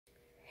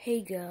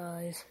Hey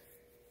guys,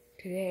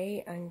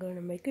 today I'm going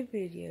to make a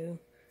video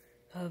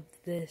of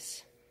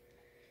this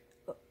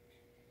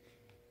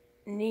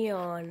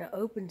neon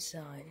open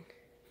sign,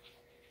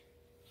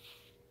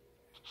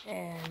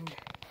 and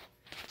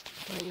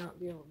you might not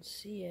be able to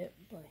see it,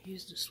 but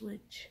here's the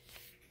switch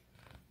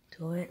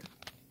to it.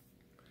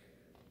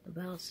 The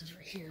balance is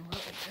right here. Well,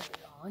 I turn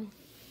it on.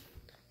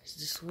 Here's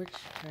the switch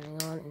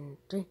turning on in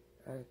 3,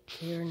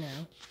 here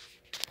now.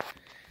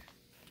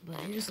 But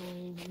here's a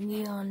little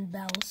neon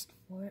ballast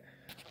for it.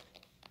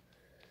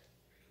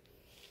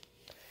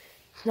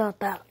 It's not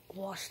that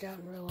washed out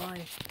in real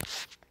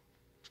life.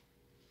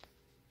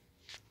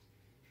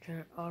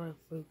 Trying to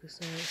autofocus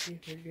on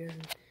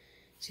it,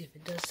 see if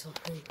it does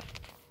something.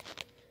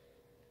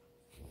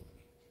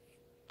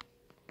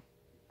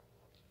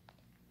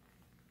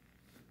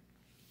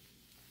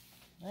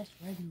 Nice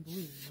red and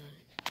blue,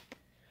 right?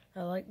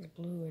 I like the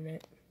blue in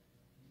it.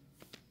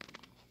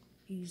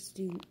 You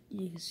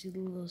can see the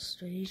little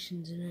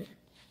striations in it.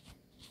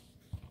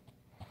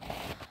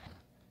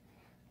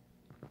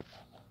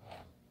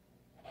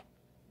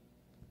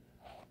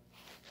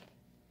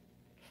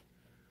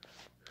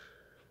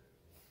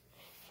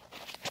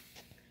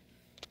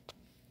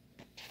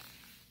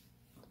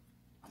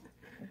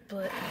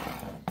 But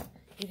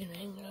you can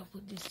hang it up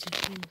with these two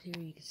things here.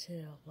 You can set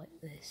it up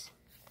like this.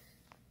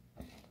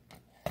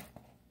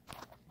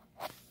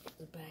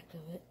 The back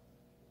of it.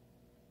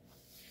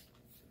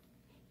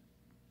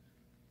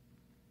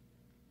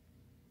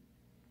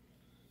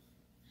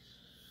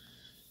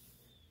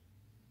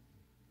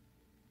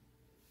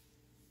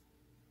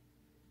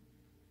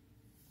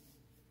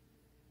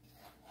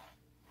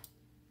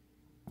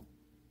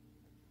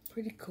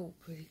 Pretty cool,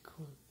 pretty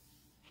cool.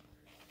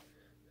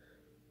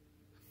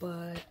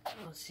 But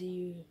I'll see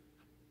you.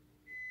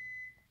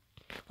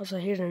 Also,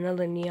 here's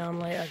another neon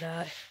light I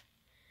got.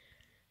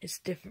 It's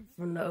different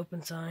from the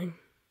open sign.